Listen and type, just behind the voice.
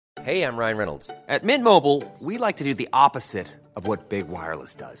Hey, I'm Ryan Reynolds. At Mint Mobile, we like to do the opposite of what Big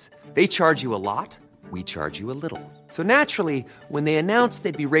Wireless does. They charge you a lot, we charge you a little. So naturally, when they announced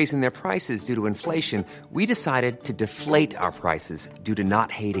they'd be raising their prices due to inflation, we decided to deflate our prices due to not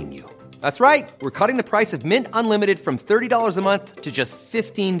hating you. That's right. We're cutting the price of Mint Unlimited from $30 a month to just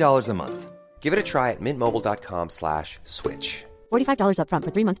 $15 a month. Give it a try at mintmobile.com/switch. $45 up front for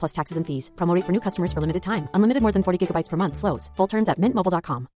 3 months plus taxes and fees. Promo rate for new customers for limited time. Unlimited more than 40 gigabytes per month. Slows full terms at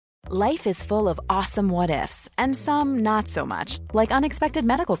mintmobile.com. Life is full of awesome what-ifs, and some not so much, like unexpected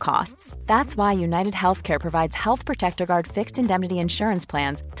medical costs. That's why United Healthcare provides Health Protector Guard fixed indemnity insurance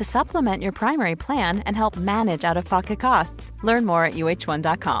plans to supplement your primary plan and help manage out-of-pocket costs. Learn more at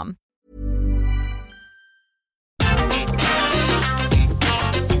uh1.com.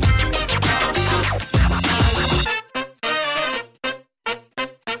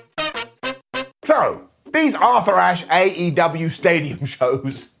 So, these Arthur Ashe AEW stadium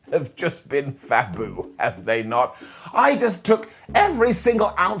shows have just been faboo, have they not? I just took every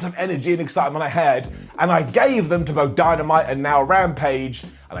single ounce of energy and excitement I had, and I gave them to both Dynamite and now Rampage,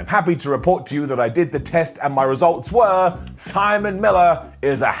 and I'm happy to report to you that I did the test and my results were Simon Miller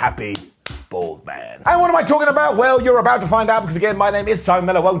is a happy bald man. And what am I talking about? Well, you're about to find out, because again, my name is Simon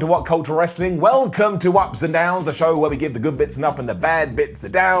Miller. Welcome to What Culture Wrestling. Welcome to Ups and Downs, the show where we give the good bits an up and the bad bits a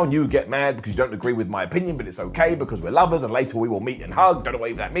down. You get mad because you don't agree with my opinion, but it's okay because we're lovers and later we will meet and hug. Don't know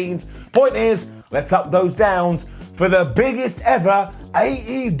what that means. Point is, let's up those downs for the biggest ever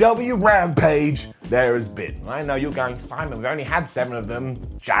AEW Rampage there has been. I know you're going, Simon, we've only had 7 of them.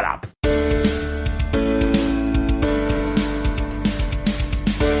 Shut up.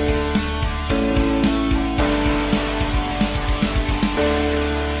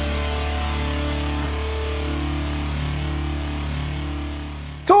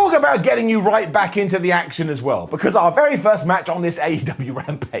 Talk about getting you right back into the action as well, because our very first match on this AEW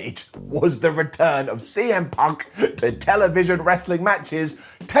Rampage was the return of CM Punk to television wrestling matches,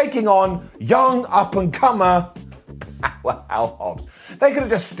 taking on young up-and-comer Powerhouse Hobbs. They could have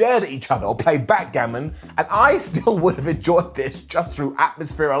just stared at each other or played backgammon, and I still would have enjoyed this just through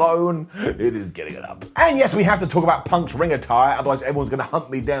atmosphere alone. It is getting it up. And yes, we have to talk about Punk's ring attire, otherwise everyone's going to hunt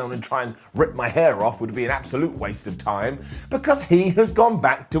me down and try and rip my hair off, would be an absolute waste of time, because he has gone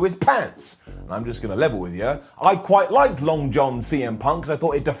back to his pants. And I'm just going to level with you. I quite liked Long John CM Punk because I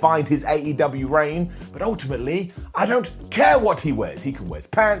thought it defined his AEW reign, but ultimately, I don't care what he wears. He can wear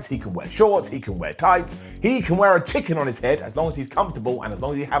pants, he can wear shorts, he can wear tights, he can wear a chicken on his head. As long as he's comfortable and as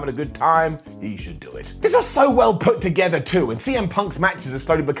long as he's having a good time, he should do it. This was so well put together too, and CM Punk's matches are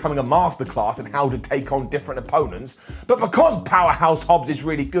slowly becoming a masterclass in how to take on different opponents. But because Powerhouse Hobbs is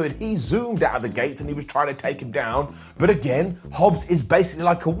really good, he zoomed out of the gates and he was trying to take him down. But again, Hobbs is basically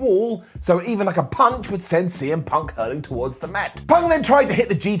like a wall, so even like a punch would send CM Punk hurling towards the mat. Punk then tried to hit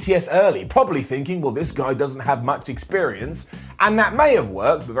the GTS early, probably thinking, well, this guy doesn't have much experience, and that may have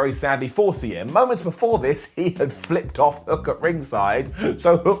worked, but very sadly for CM, moments before this, he had flipped off Hook at ringside,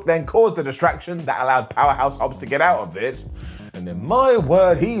 so Hook then caused a distraction that allowed Powerhouse Hobbs to get out of it. And then, my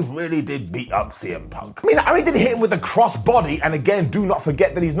word, he really did beat up CM Punk. I mean, I only did hit him with a cross body, and again, do not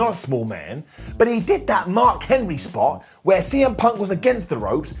forget that he's not a small man, but he did that Mark Henry spot where CM Punk was against the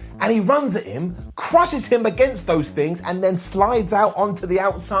ropes, and he runs at him, crushes him against those things, and then slides out onto the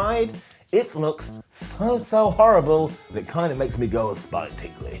outside. It looks so horrible that it kind of makes me go a spine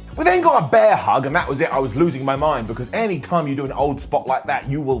tingly. We then got a bear hug, and that was it. I was losing my mind, because any time you do an old spot like that,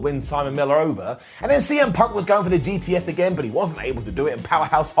 you will win Simon Miller over. And then CM Punk was going for the GTS again, but he wasn't able to do it, and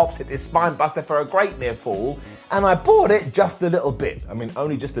Powerhouse Hobbs hit his spine buster for a great near fall, and I bought it just a little bit. I mean,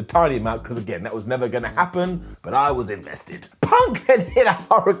 only just a tiny amount, because again, that was never going to happen, but I was invested. Punk then hit a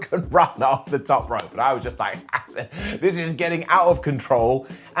Hurricane Run off the top rope, and I was just like, this is getting out of control,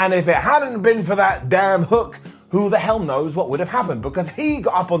 and if it hadn't been for that damn Hook, who the hell knows what would have happened, because he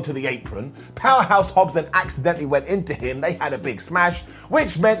got up onto the apron, Powerhouse Hobbs then accidentally went into him, they had a big smash,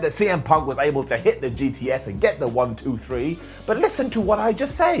 which meant that CM Punk was able to hit the GTS and get the 1, 2, 3, but listen to what I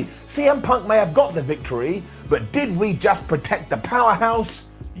just say, CM Punk may have got the victory, but did we just protect the Powerhouse?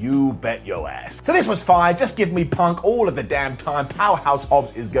 You bet your ass. So this was fine, just give me Punk all of the damn time. Powerhouse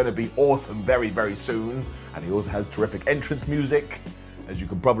Hobbs is going to be awesome very, very soon, and he also has terrific entrance music. As you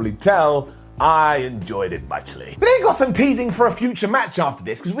can probably tell, I enjoyed it muchly. But then we got some teasing for a future match after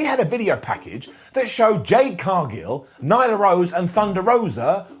this, because we had a video package that showed Jade Cargill, Nyla Rose and Thunder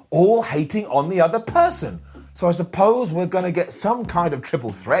Rosa all hating on the other person. So I suppose we're going to get some kind of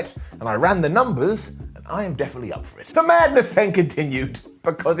triple threat, and I ran the numbers, and I am definitely up for it. The madness then continued.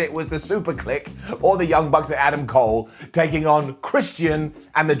 because it was the Super Click or the Young Bucks and Adam Cole taking on Christian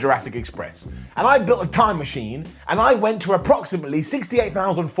and the Jurassic Express. And I built a time machine and I went to approximately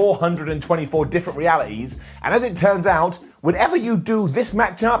 68,424 different realities, and as it turns out, whenever you do this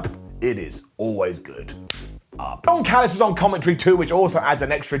matchup, it is always good. Don Callis was on commentary too, which also adds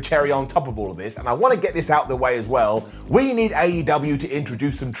an extra cherry on top of all of this, and I want to get this out the way as well. We need AEW to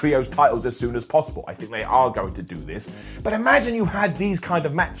introduce some trios titles as soon as possible. I think they are going to do this. But imagine you had these kind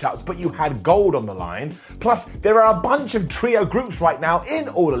of matchups, but you had gold on the line. Plus, there are a bunch of trio groups right now in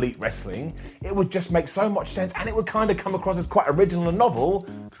All Elite Wrestling. It would just make so much sense, and it would kind of come across as quite original and novel,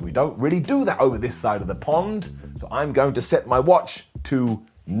 because we don't really do that over this side of the pond. So I'm going to set my watch to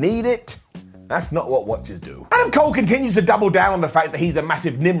need it. That's not what watches do. Adam Cole continues to double down on the fact that he's a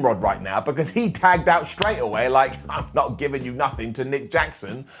massive Nimrod right now because he tagged out straight away like, I'm not giving you nothing to Nick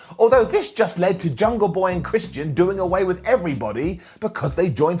Jackson. Although this just led to Jungle Boy and Christian doing away with everybody because they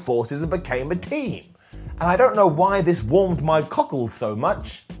joined forces and became a team. And I don't know why this warmed my cockles so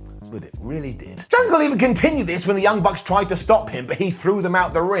much, but it really did. Jungle even continued this when the Young Bucks tried to stop him, but he threw them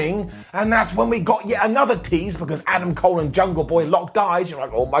out the ring, and that's when we got yet another tease because Adam Cole and Jungle Boy locked eyes. You're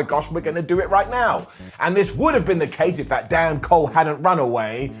like, oh my gosh, we're gonna do it right now. And this would have been the case if that damn Cole hadn't run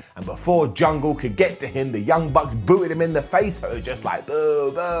away, and before Jungle could get to him, the Young Bucks booted him in the face, so it was just like,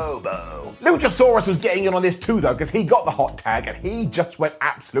 boo, boo, boo. Luchasaurus was getting in on this too though, because he got the hot tag, and he just went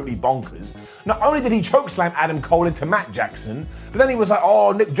absolutely bonkers. Not only did he chokeslam Adam Cole into Matt Jackson, but then he was like,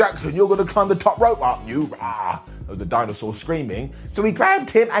 oh, Nick Jackson, you're going to climb the top rope, aren't you? Rah. There was a dinosaur screaming. So he grabbed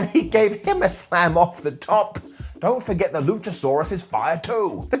him and he gave him a slam off the top. Don't forget the Luchasaurus is fire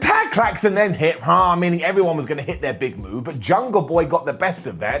too. The tag klaxon then hit, meaning everyone was going to hit their big move, but Jungle Boy got the best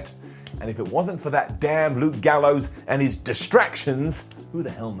of that. And if it wasn't for that damn Luke Gallows and his distractions, who the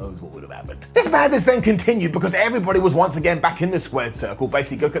hell knows what would have happened. This madness then continued because everybody was once again back in the squared circle,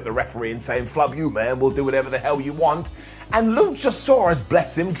 basically look at the referee and saying, flub you man, we'll do whatever the hell you want. And Luchasaurus,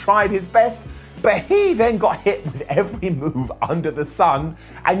 bless him, tried his best, but he then got hit with every move under the sun,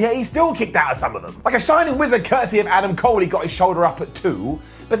 and yet he still kicked out of some of them. Like a shining wizard courtesy of Adam Cole, he got his shoulder up at 2,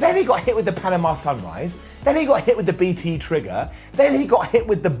 but then he got hit with the Panama Sunrise, then he got hit with the BT Trigger, then he got hit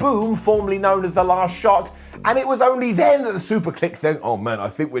with the Boom, formerly known as the Last Shot, and it was only then that the Super Click then, oh man, I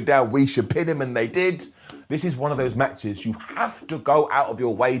think we're down, we should pin him, and they did. This is one of those matches you have to go out of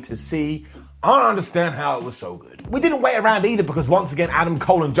your way to see. I don't understand how it was so good. We didn't wait around either because once again Adam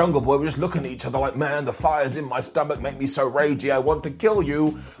Cole and Jungle Boy were just looking at each other like, man, the fire's in my stomach, make me so ragey, I want to kill you,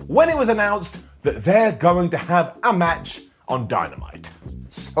 when it was announced that they're going to have a match on Dynamite.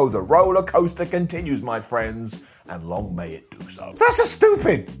 So the roller coaster continues, my friends, and long may it do so. So that's just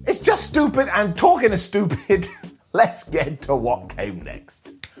stupid. It's just stupid, and talking of stupid, let's get to what came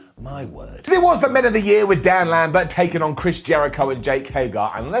next. My word. It was the Men of the Year with Dan Lambert taking on Chris Jericho and Jake Hager,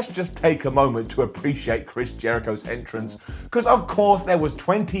 and let's just take a moment to appreciate Chris Jericho's entrance, because of course there was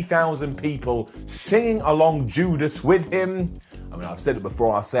 20,000 people singing along Judas with him. I mean, I've said it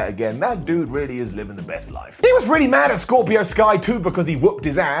before, I'll say it again, that dude really is living the best life. He was really mad at Scorpio Sky too because he whooped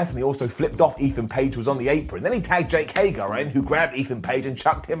his ass and he also flipped off Ethan Page who was on the apron. Then he tagged Jake Hager in, who grabbed Ethan Page and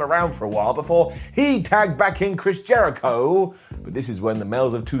chucked him around for a while before he tagged back in Chris Jericho. But this is when the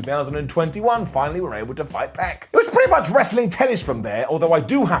males of 2021 finally were able to fight back. It was pretty much wrestling tennis from there, although I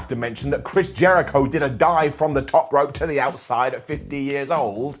do have to mention that Chris Jericho did a dive from the top rope to the outside at 50 years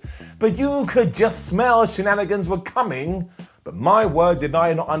old. But you could just smell shenanigans were coming. But my word, did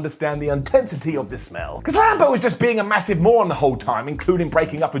I not understand the intensity of this smell. Because Lambert was just being a massive moron the whole time, including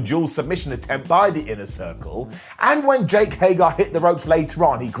breaking up a dual submission attempt by the Inner Circle. And when Jake Hager hit the ropes later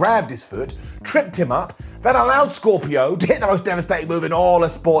on, he grabbed his foot, tripped him up, that allowed Scorpio to hit the most devastating move in all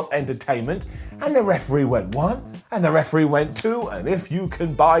of sports entertainment. And the referee went 1, and the referee went 2, and if you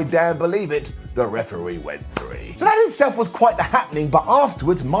can by damn believe it, the referee went 3. So that in itself was quite the happening, but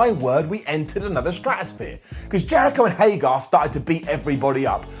afterwards, my word, we entered another stratosphere. Because Jericho and Hager started to beat everybody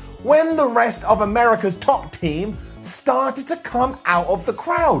up, when the rest of America's top team started to come out of the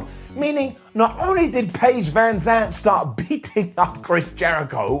crowd. Meaning, not only did Paige Van Zandt start beating up Chris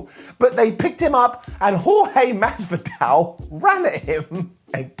Jericho, but they picked him up and Jorge Masvidal ran at him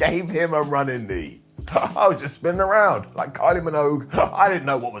and gave him a running knee. I was just spinning around like Kylie Minogue. I didn't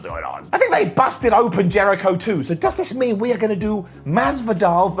know what was going on. I think they busted open Jericho too. So does this mean we are going to do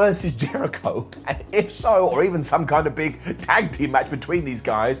Masvidal versus Jericho? And if so, or even some kind of big tag team match between these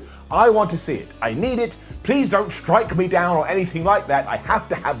guys, I want to see it. I need it. Please don't strike me down or anything like that. I have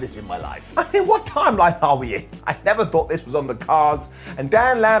to have this in my life. I mean, what timeline are we in? I never thought this was on the cards. And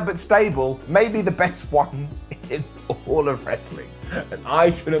Dan Lambert's stable may be the best one in all of wrestling. And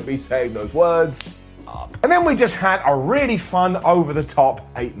I shouldn't be saying those words. up. And then we just had a really fun,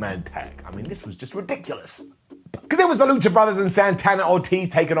 over-the-top 8-man tag. I mean, this was just ridiculous. Because it was the Lucha Brothers and Santana Ortiz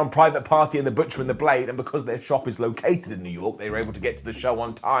taking on Private Party and the Butcher and the Blade, and because their shop is located in New York, they were able to get to the show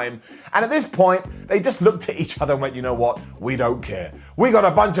on time. And at this point, they just looked at each other and went, you know what, we don't care. We got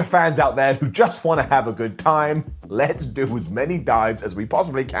a bunch of fans out there who just want to have a good time. Let's do as many dives as we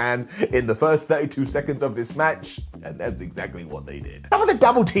possibly can in the first 32 seconds of this match. And that's exactly what they did. Some of the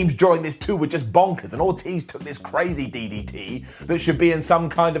double teams during this too were just bonkers, and Ortiz took this crazy DDT that should be in some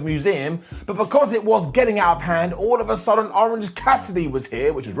kind of museum, but because it was getting out of hand, all of a sudden Orange Cassidy was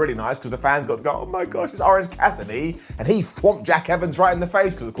here, which was really nice because the fans got to go, oh my gosh, it's Orange Cassidy, and he thwomped Jack Evans right in the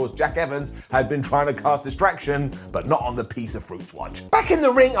face because of course Jack Evans had been trying to cast distraction, but not on the piece of fruits watch. Back in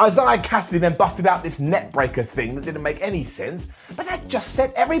the ring, Isaiah Cassidy then busted out this net breaker thing that didn't make any sense, but that just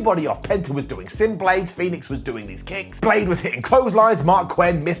set everybody off. Penta was doing sin blades, Phoenix was doing these kicks, Blade was hitting clotheslines, Mark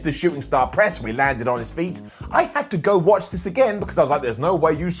Quinn missed the shooting star press, we landed on his feet. I had to go watch this again because I was like, there's no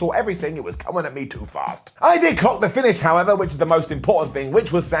way you saw everything, it was coming at me too fast. I did clock the finish, however, which is the most important thing,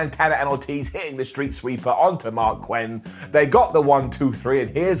 which was Santana and Ortiz hitting the street sweeper onto Mark Quinn. They got the 1, 2, 3,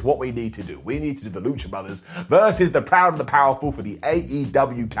 and here's what we need to do. We need to do the Lucha Brothers versus the Proud and the Powerful for the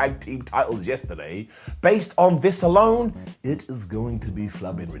AEW Tag Team titles yesterday. Based on this alone, it is going to be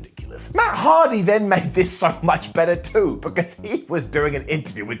flubbing ridiculous. Matt Hardy then made this so much better too, because he was doing an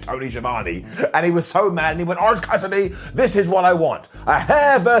interview with Tony Schiavone, and he was so mad, and he went, Orange Cassidy, this is what I want. A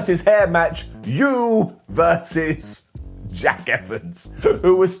hair versus hair match, you versus Jack Evans,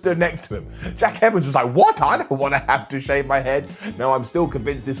 who was stood next to him. Jack Evans was like, what? I don't want to have to shave my head. Now, I'm still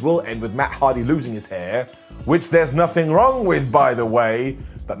convinced this will end with Matt Hardy losing his hair, which there's nothing wrong with, by the way,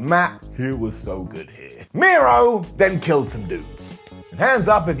 but Matt here was so good here. Miro then killed some dudes. And hands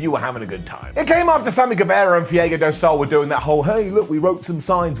up if you were having a good time. It came after Sammy Guevara and Fuego del Sol were doing that whole, hey, look, we wrote some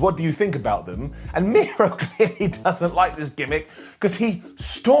signs, what do you think about them? And Miro clearly doesn't like this gimmick because he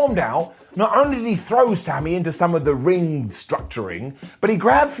stormed out. Not only did he throw Sammy into some of the ring structuring, but he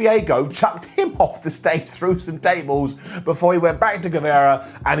grabbed Fuego, chucked him off the stage through some tables before he went back to Guevara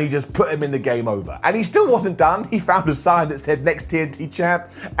and he just put him in the game over. And he still wasn't done. He found a sign that said next TNT champ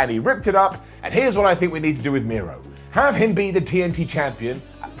and he ripped it up. And here's what I think we need to do with Miro. Have him be the TNT champion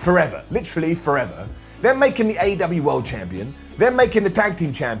forever, literally forever. Then make him the AEW World Champion. Then make him the Tag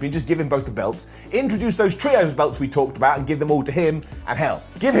Team Champion, just give him both the belts. Introduce those trios belts we talked about and give them all to him. And hell,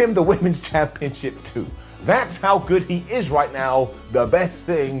 give him the Women's Championship too. That's how good he is right now, the best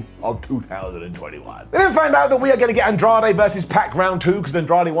thing of 2021. We then find out that we are going to get Andrade versus Pac round 2 because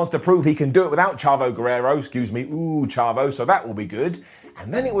Andrade wants to prove he can do it without Chavo Guerrero, Chavo, so that will be good.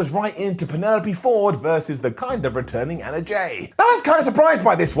 And then it was right into Penelope Ford versus the kind of returning Anna Jay. Now, I was kind of surprised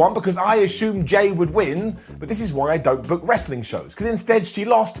by this one because I assumed Jay would win, but this is why I don't book wrestling shows, because instead she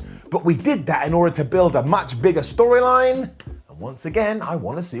lost, but we did that in order to build a much bigger storyline. Once again, I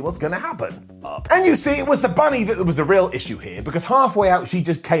want to see what's going to happen. And you see, it was the bunny that was the real issue here, because halfway out she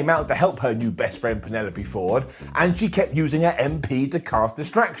just came out to help her new best friend Penelope Ford, and she kept using her MP to cast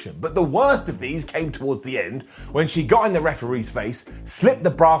distraction. But the worst of these came towards the end, when she got in the referee's face, slipped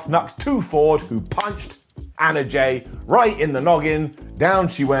the brass knucks to Ford, who punched Anna Jay right in the noggin. Down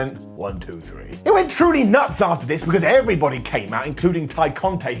she went, 1, 2, 3. It went truly nuts after this because everybody came out, including Ty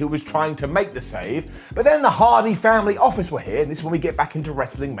Conte, who was trying to make the save. But then the Hardy family office were here, and this is when we get back into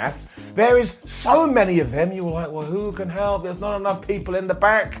wrestling maths. There is so many of them, you were like, well, who can help? There's not enough people in the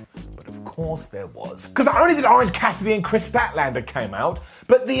back. Of course there was. Because not only did Orange Cassidy and Chris Statlander came out,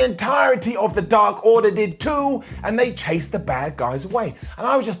 but the entirety of the Dark Order did too, and they chased the bad guys away. And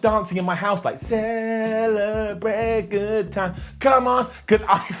I was just dancing in my house like, celebrate good time, come on, because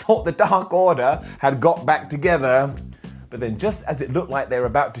I thought the Dark Order had got back together. But then just as it looked like they were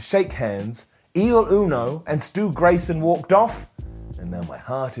about to shake hands, Evil Uno and Stu Grayson walked off, and now my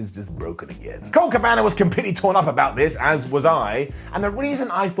heart is just broken again. Colt Cabana was completely torn up about this, as was I, and the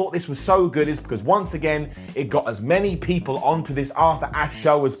reason I thought this was so good is because once again, it got as many people onto this Arthur Ashe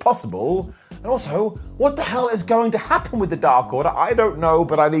show as possible. And also, what the hell is going to happen with the Dark Order? I don't know,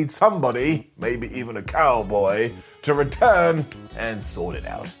 but I need somebody, maybe even a cowboy, to return and sort it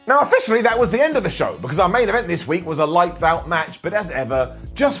out. Now, officially, that was the end of the show, because our main event this week was a lights-out match, but as ever,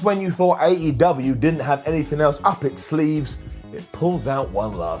 just when you thought AEW didn't have anything else up its sleeves, it pulls out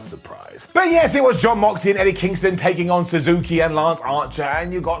one last surprise. But yes, it was Jon Moxley and Eddie Kingston taking on Suzuki and Lance Archer,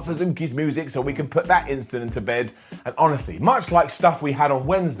 and you got Suzuki's music, so we can put that incident to bed. And honestly, much like stuff we had on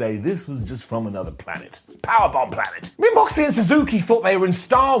Wednesday, this was just from another planet. Powerbomb planet. I mean, Moxley and Suzuki thought they were in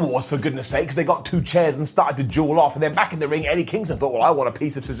Star Wars, for goodness sake, because they got two chairs and started to duel off, and then back in the ring, Eddie Kingston thought, well, I want a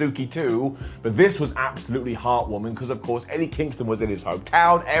piece of Suzuki too. But this was absolutely heartwarming, because of course, Eddie Kingston was in his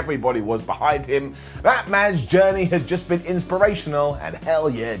hometown, everybody was behind him. That man's journey has just been inspirational, and hell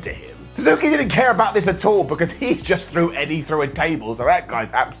yeah to him. Suzuki didn't care about this at all because he just threw Eddie through a table, so that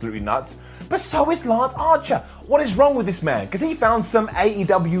guy's absolutely nuts. But so is Lance Archer. What is wrong with this man? Because he found some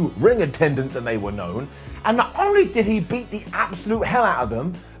AEW ring attendants and they were known, and not only did he beat the absolute hell out of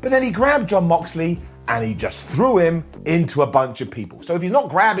them, but then he grabbed Jon Moxley and he just threw him into a bunch of people. So if he's not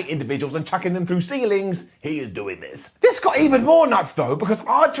grabbing individuals and chucking them through ceilings, he is doing this. This got even more nuts though, because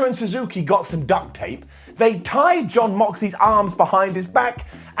Archer and Suzuki got some duct tape, they tied Jon Moxley's arms behind his back,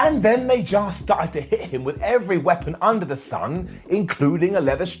 and then they just started to hit him with every weapon under the sun, including a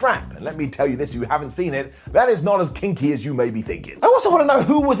leather strap. And let me tell you this, if you haven't seen it, that is not as kinky as you may be thinking. I also want to know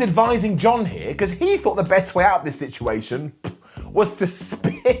who was advising Jon here, because he thought the best way out of this situation was to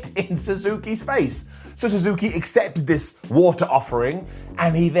spit in Suzuki's face. So Suzuki accepted this water offering,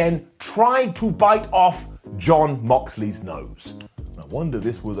 and he then tried to bite off Jon Moxley's nose. No wonder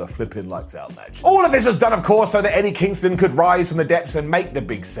this was a flippin' lights out match. All of this was done, of course, so that Eddie Kingston could rise from the depths and make the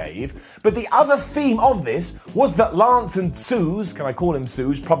big save. But the other theme of this was that Lance and Suze, can I call him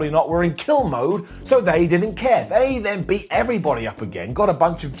Suze? Probably not, were in kill mode, so they didn't care. They then beat everybody up again, got a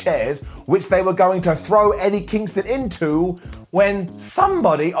bunch of chairs, which they were going to throw Eddie Kingston into, when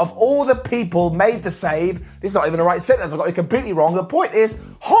somebody of all the people made the save. This is not even the right sentence, I got it completely wrong. The point is,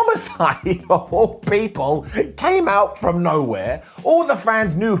 Homicide of all people came out from nowhere. All the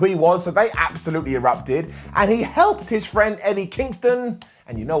fans knew who he was, so they absolutely erupted, and he helped his friend Eddie Kingston.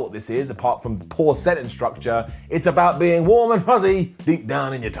 And you know what this is, apart from poor sentence structure, it's about being warm and fuzzy deep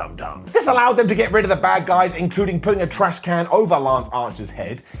down in your tum-tum. This allowed them to get rid of the bad guys, including putting a trash can over Lance Archer's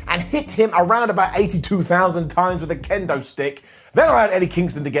head and hit him around about 82,000 times with a kendo stick. Then allowed Eddie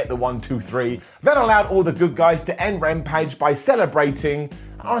Kingston to get the 1, 2, 3. Then allowed all the good guys to end Rampage by celebrating.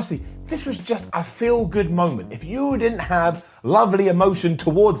 And honestly, this was just a feel-good moment. If you didn't have lovely emotion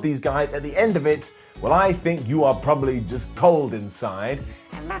towards these guys at the end of it, well, I think you are probably just cold inside.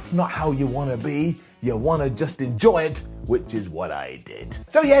 And that's not how you want to be. You want to just enjoy it, which is what I did.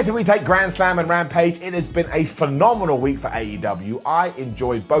 So yes, if we take Grand Slam and Rampage, it has been a phenomenal week for AEW. I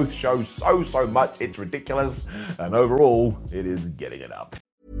enjoyed both shows so much, it's ridiculous. And overall, it is getting it up.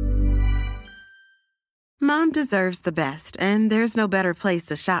 Mom deserves the best, and there's no better place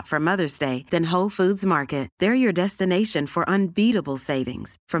to shop for Mother's Day than Whole Foods Market. They're your destination for unbeatable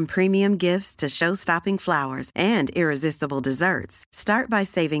savings, from premium gifts to show-stopping flowers and irresistible desserts. Start by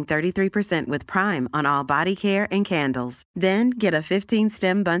saving 33% with Prime on all body care and candles. Then get a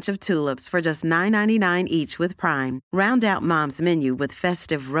 15-stem bunch of tulips for just $9.99 each with Prime. Round out Mom's menu with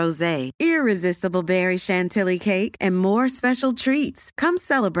festive rosé, irresistible berry chantilly cake, and more special treats. Come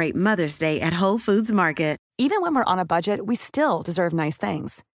celebrate Mother's Day at Whole Foods Market. Even when we're on a budget, we still deserve nice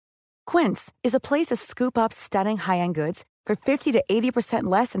things. Quince is a place to scoop up stunning high-end goods for 50 to 80%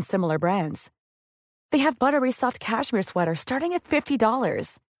 less than similar brands. They have buttery soft cashmere sweaters starting at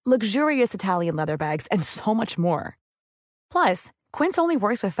 $50, luxurious Italian leather bags, and so much more. Plus, Quince only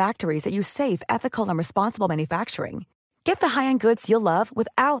works with factories that use safe, ethical, and responsible manufacturing. Get the high-end goods you'll love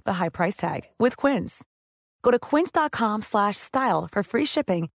without the high price tag with Quince. Go to quince.com/style for free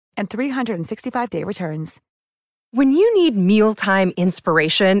shipping and 365-day returns. When you need mealtime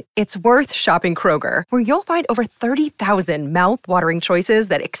inspiration, it's worth shopping Kroger, where you'll find over 30,000 mouth-watering choices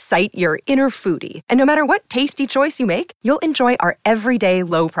that excite your inner foodie. And no matter what tasty choice you make, you'll enjoy our everyday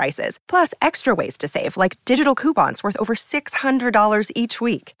low prices, plus extra ways to save, like digital coupons worth over $600 each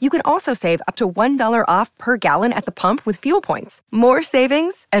week. You can also save up to $1 off per gallon at the pump with fuel points. More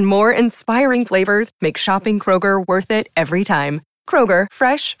savings and more inspiring flavors make shopping Kroger worth it every time. Kroger,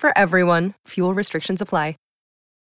 fresh for everyone. Fuel restrictions apply.